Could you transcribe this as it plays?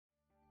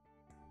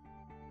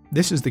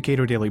This is the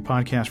Cato Daily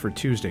Podcast for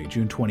Tuesday,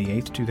 June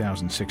 28,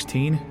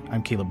 2016.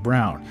 I'm Caleb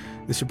Brown.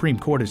 The Supreme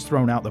Court has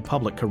thrown out the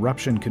public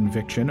corruption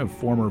conviction of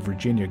former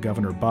Virginia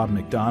Governor Bob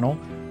McDonnell.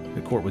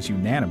 The court was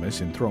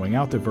unanimous in throwing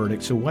out the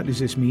verdict, so what does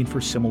this mean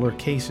for similar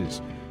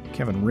cases?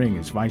 Kevin Ring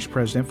is Vice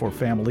President for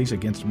Families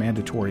Against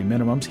Mandatory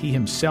Minimums. He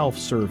himself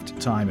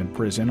served time in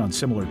prison on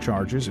similar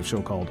charges of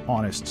so-called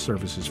honest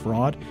services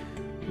fraud.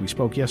 We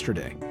spoke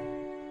yesterday.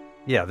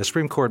 Yeah, the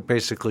Supreme Court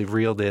basically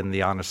reeled in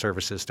the honest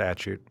services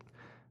statute,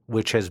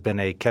 which has been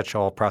a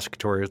catch-all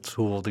prosecutorial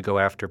tool to go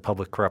after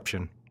public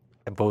corruption,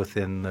 both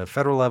in the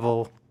federal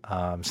level.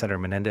 Senator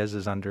Menendez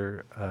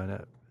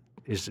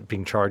is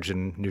being charged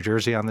in New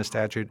Jersey on this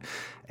statute,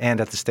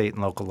 and at the state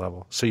and local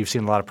level. So you've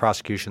seen a lot of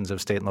prosecutions of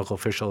state and local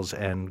officials,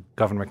 and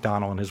Governor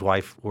McDonnell and his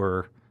wife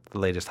were the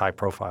latest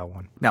high-profile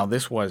one. Now,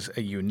 this was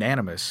a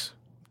unanimous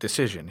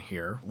decision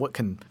here. What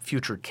can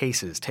future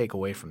cases take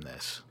away from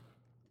this?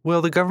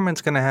 Well, the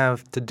government's going to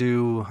have to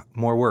do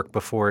more work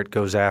before it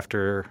goes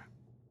after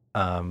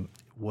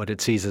what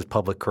it sees as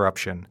public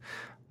corruption.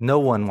 No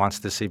one wants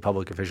to see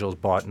public officials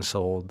bought and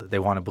sold. They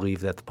want to believe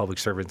that the public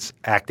servant's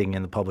acting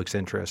in the public's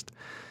interest.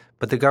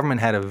 But the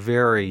government had a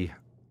very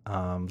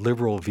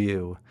liberal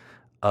view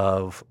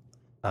of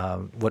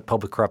what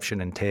public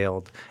corruption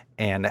entailed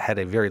and had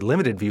a very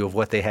limited view of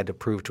what they had to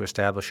prove to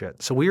establish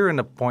it. So we were in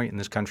a point in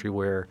this country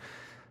where,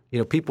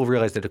 people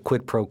realize that a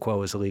quid pro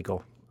quo is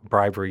illegal,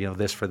 bribery,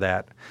 this for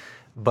that.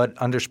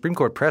 But under Supreme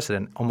Court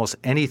precedent, almost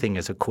anything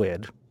is a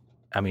quid.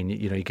 I mean,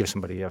 you give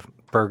somebody a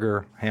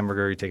burger,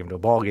 hamburger, you take them to a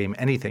ball game,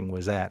 anything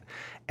was that.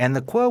 And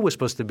the quo was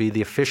supposed to be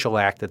the official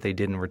act that they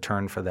did in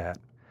return for that.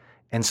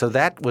 And so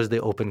that was the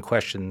open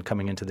question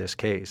coming into this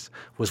case,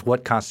 was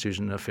what constitutes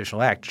an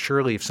official act?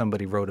 Surely if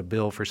somebody wrote a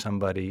bill for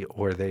somebody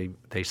or they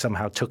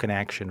somehow took an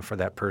action for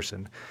that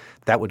person,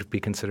 that would be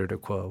considered a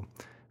quo.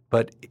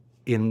 But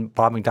in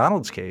Bob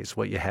McDonnell's case,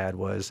 what you had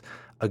was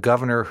a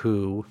governor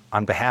who,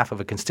 on behalf of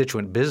a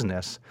constituent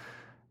business,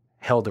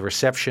 held a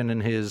reception in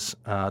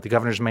the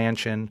governor's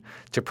mansion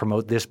to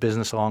promote this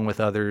business along with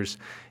others.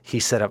 He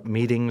set up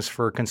meetings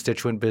for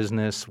constituent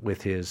business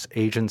with his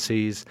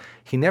agencies.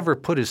 He never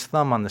put his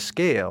thumb on the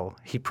scale.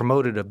 He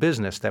promoted a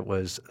business that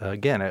was,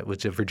 it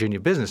was a Virginia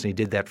business, and he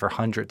did that for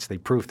hundreds. They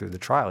proved through the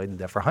trial he did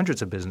that for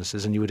hundreds of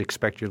businesses, and you would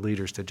expect your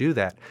leaders to do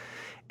that.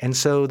 And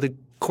so the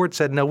court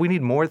said, no, we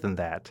need more than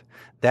that.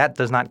 That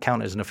does not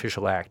count as an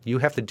official act. You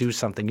have to do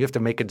something. You have to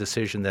make a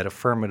decision that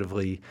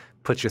affirmatively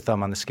puts your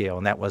thumb on the scale,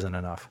 and that wasn't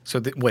enough. So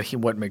what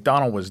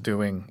McDonnell was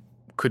doing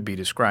could be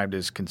described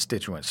as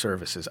constituent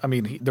services. I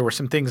mean, there were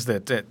some things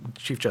that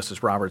Chief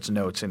Justice Roberts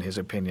notes in his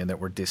opinion that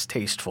were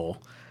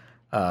distasteful.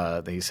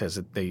 He says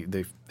that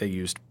they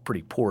used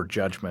pretty poor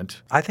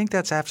judgment. I think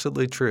that's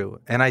absolutely true.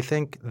 And I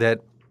think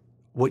that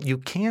what you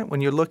can't, when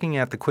you're looking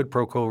at the quid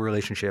pro quo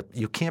relationship,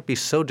 you can't be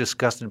so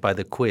disgusted by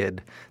the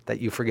quid that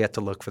you forget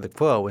to look for the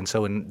quo. And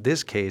so in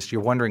this case,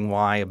 you're wondering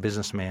why a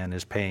businessman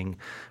is paying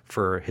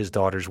for his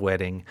daughter's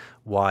wedding,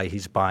 why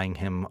he's buying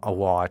him a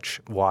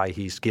watch, why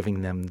he's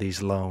giving them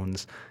these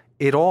loans.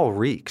 It all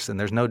reeks, and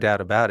there's no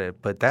doubt about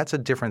it. But that's a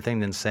different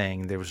thing than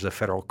saying there was a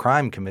federal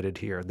crime committed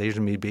here. These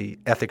may be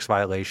ethics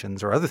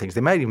violations or other things.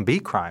 They might even be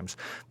crimes.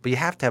 But you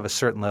have to have a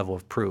certain level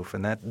of proof,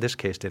 and this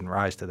case didn't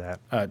rise to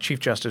that. Chief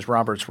Justice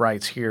Roberts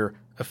writes here,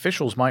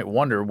 officials might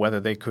wonder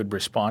whether they could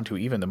respond to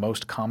even the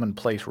most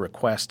commonplace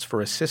requests for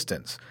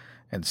assistance,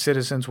 and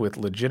citizens with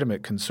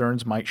legitimate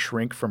concerns might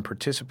shrink from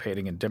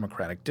participating in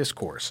democratic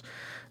discourse.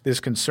 This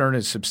concern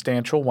is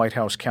substantial. White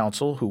House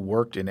counsel, who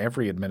worked in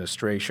every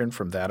administration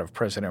from that of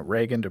President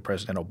Reagan to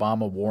President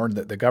Obama, warned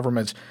that the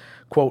government's,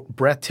 quote,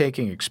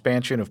 breathtaking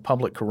expansion of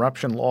public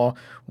corruption law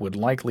would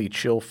likely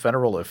chill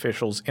federal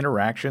officials'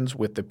 interactions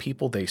with the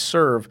people they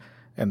serve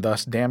and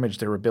thus damage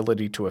their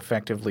ability to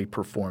effectively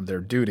perform their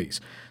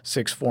duties.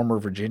 6 former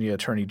Virginia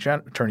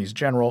attorneys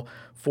general,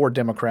 4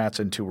 Democrats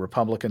and 2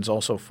 Republicans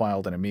also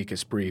filed an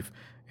amicus brief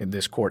in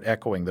this court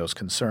echoing those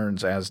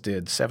concerns, as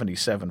did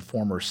 77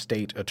 former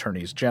state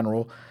attorneys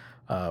general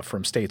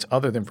from states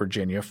other than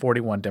Virginia,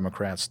 41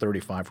 Democrats,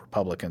 35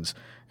 Republicans,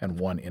 and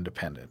 1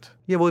 independent.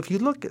 Yeah, well, if you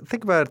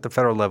think about it at the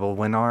federal level,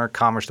 when our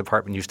Commerce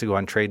Department used to go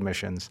on trade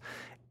missions,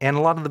 and a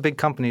lot of the big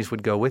companies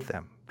would go with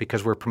them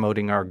because we're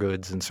promoting our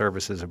goods and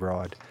services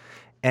abroad.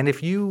 And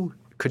if you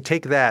could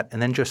take that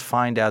and then just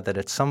find out that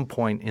at some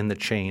point in the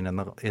chain,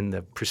 in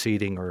the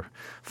preceding or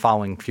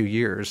following few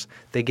years,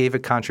 they gave a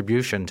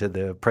contribution to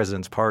the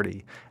president's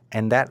party,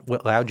 and that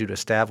allowed you to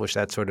establish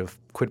that sort of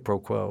quid pro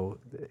quo,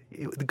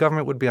 the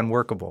government would be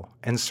unworkable.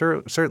 And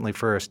certainly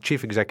for a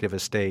chief executive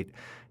of state,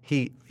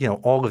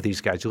 all of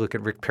these guys, you look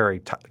at Rick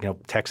Perry,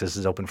 Texas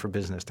is open for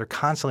business. They're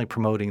constantly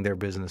promoting their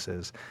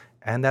businesses.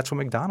 And that's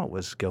what McDonnell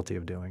was guilty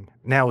of doing.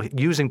 Now,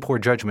 using poor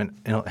judgment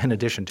in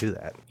addition to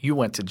that. You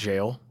went to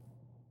jail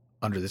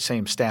under the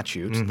same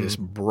statute, this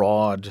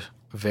broad,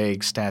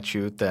 vague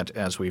statute that,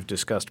 as we've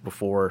discussed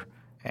before,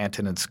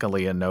 Antonin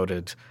Scalia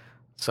noted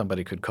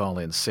somebody could call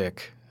in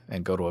sick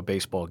and go to a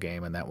baseball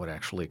game, and that would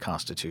actually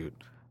constitute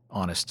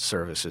honest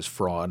services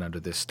fraud under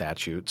this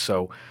statute.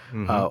 So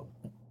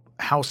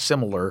how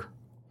similar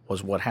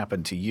was what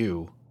happened to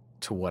you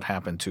to what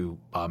happened to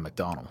Bob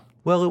McDonnell?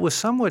 Well, it was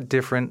somewhat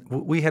different.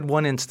 We had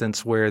one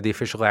instance where the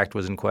official act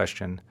was in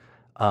question.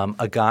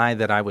 A guy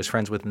that I was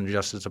friends with in the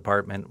Justice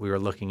Department, we were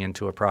looking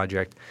into a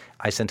project.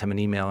 I sent him an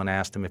email and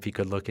asked him if he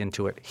could look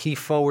into it. He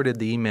forwarded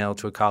the email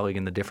to a colleague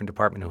in the different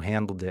department who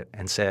handled it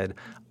and said,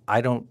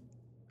 I don't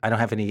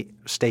have any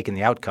stake in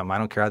the outcome. I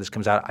don't care how this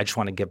comes out. I just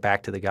want to get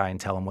back to the guy and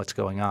tell him what's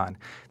going on.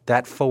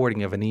 That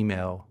forwarding of an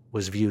email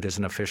was viewed as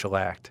an official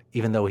act,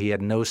 even though he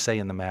had no say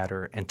in the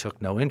matter and took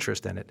no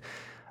interest in it.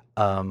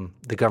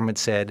 The government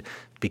said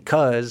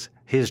because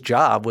his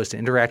job was to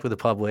interact with the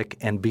public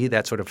and be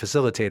that sort of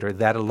facilitator,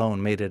 that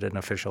alone made it an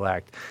official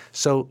act.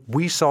 So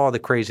we saw the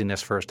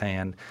craziness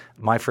firsthand.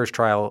 My first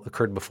trial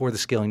occurred before the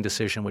Skilling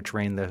decision, which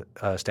reined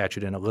the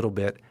statute in a little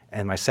bit,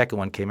 and my second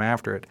one came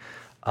after it.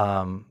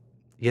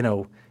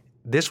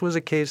 This was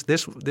a case.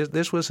 This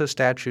was a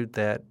statute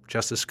that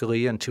Justice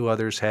Scalia and two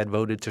others had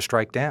voted to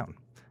strike down.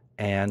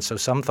 And so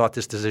some thought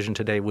this decision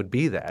today would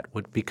be that,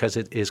 because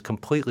it is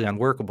completely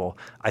unworkable.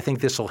 I think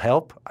this will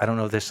help. I don't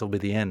know if this will be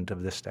the end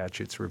of this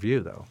statute's review,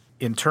 though.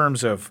 In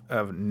terms of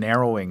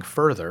narrowing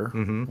further,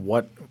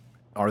 what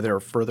are there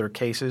further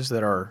cases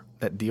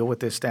that deal with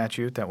this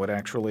statute that would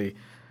actually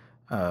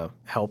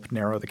help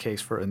narrow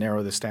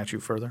the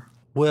statute further?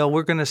 Well,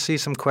 we're going to see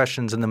some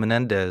questions in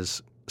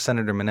the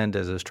Senator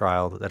Menendez's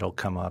trial that'll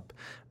come up,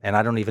 and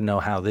I don't even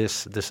know how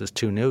this is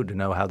too new to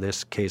know how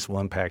this case will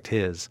impact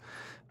his.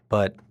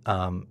 But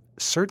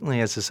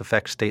certainly as this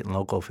affects state and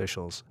local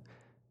officials,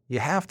 you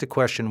have to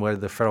question whether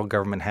the federal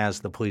government has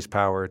the police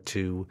power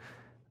to,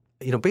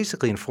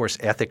 basically enforce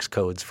ethics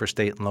codes for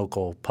state and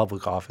local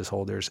public office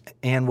holders.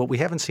 And what we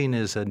haven't seen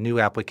is a new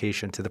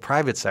application to the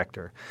private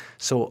sector.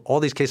 So all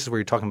these cases where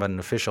you're talking about an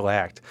official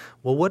act,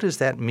 well, what does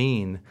that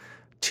mean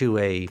to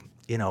I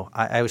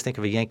always think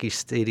of a Yankee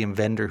Stadium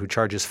vendor who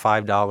charges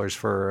 $5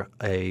 for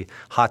a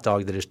hot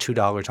dog that is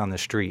 $2 on the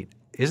street.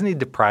 Isn't he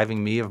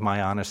depriving me of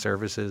my honest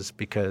services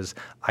because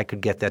I could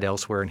get that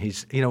elsewhere?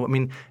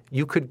 And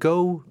you could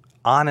go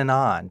on and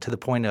on to the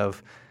point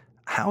of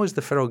how is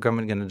the federal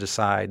government going to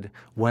decide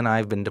when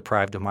I've been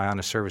deprived of my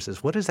honest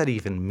services? What does that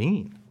even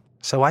mean?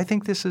 So I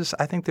think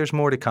there's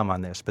more to come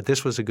on this, but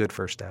this was a good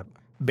first step.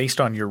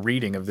 Based on your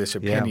reading of this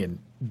opinion,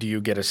 do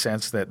you get a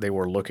sense that they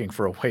were looking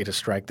for a way to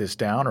strike this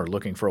down or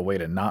looking for a way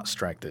to not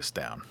strike this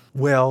down?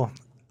 Well,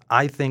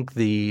 I think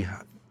the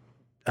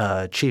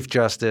Chief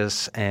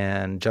Justice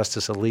and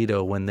Justice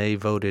Alito, when they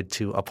voted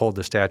to uphold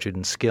the statute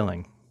in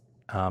Skilling,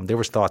 there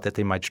was thought that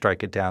they might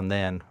strike it down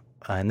then.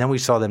 And then we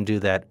saw them do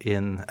that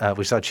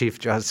we saw Chief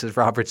Justice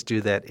Roberts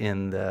do that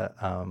in the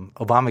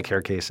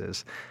Obamacare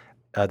cases.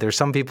 There's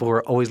some people who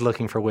are always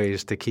looking for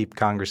ways to keep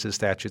Congress's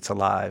statutes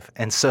alive.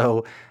 And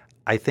so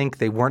I think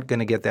they weren't going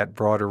to get that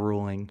broader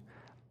ruling.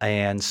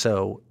 And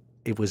so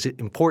it was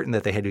important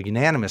that they had a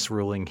unanimous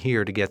ruling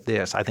here to get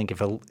this. I think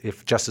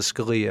if Justice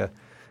Scalia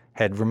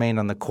had remained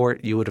on the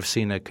court, you would have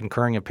seen a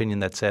concurring opinion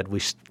that said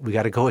we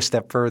got to go a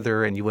step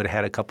further, and you would have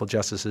had a couple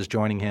justices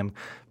joining him.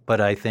 But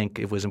I think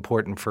it was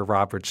important for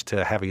Roberts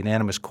to have a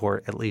unanimous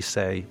court at least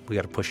say we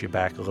got to push you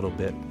back a little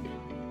bit.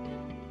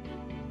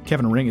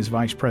 Kevin Ring is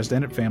Vice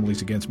President at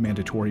Families Against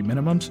Mandatory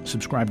Minimums.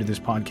 Subscribe to this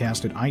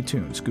podcast at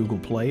iTunes, Google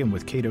Play, and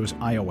with Cato's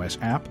iOS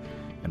app.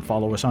 And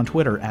follow us on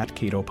Twitter at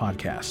Cato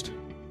Podcast.